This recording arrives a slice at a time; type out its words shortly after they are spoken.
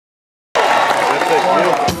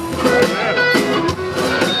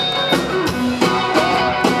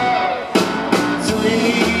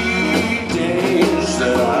days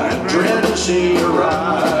that I dread to see you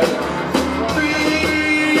ride.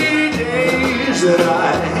 3 days that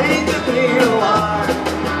I hate to be alive.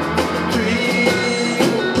 3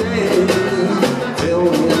 days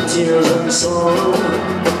filled with tears and sorrow.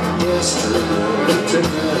 Yesterday,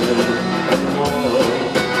 today, and tomorrow.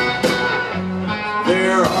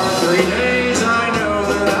 There are 3 days I know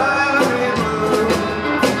that I'll be blue.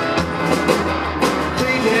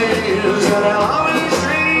 3 days that I'll always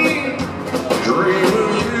dream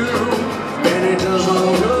of you. And it does no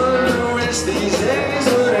good to wish these days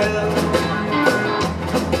would end.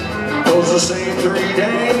 Those the same 3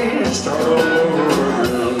 days start all over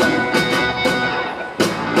again.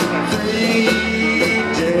 3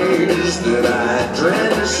 days that I dread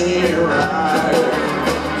to see you ride.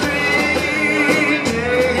 3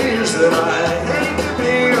 days that I hate to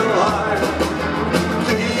be alive.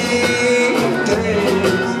 3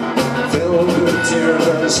 days filled with tears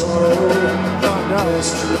and sorrow.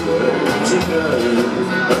 Yesterday, today,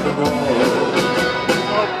 and tomorrow.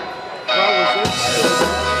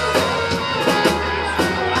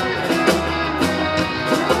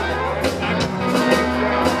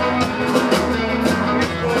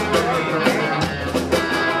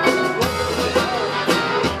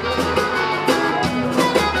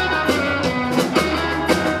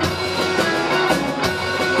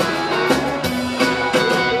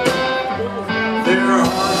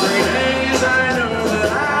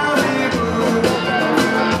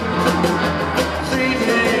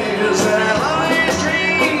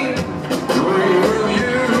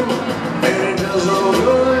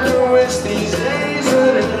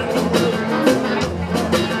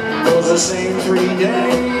 The same 3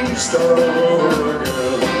 days start over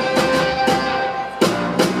again.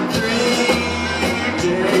 3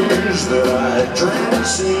 days that I dread to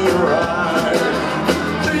see you ride.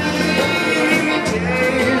 3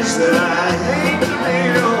 days that I hate to be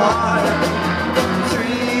alive.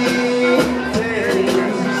 3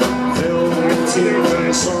 days filled with tears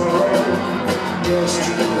and sorrow.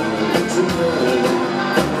 Yesterday, today,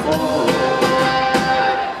 and tomorrow.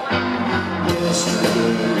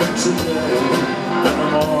 Yesterday, today, and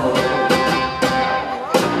tomorrow.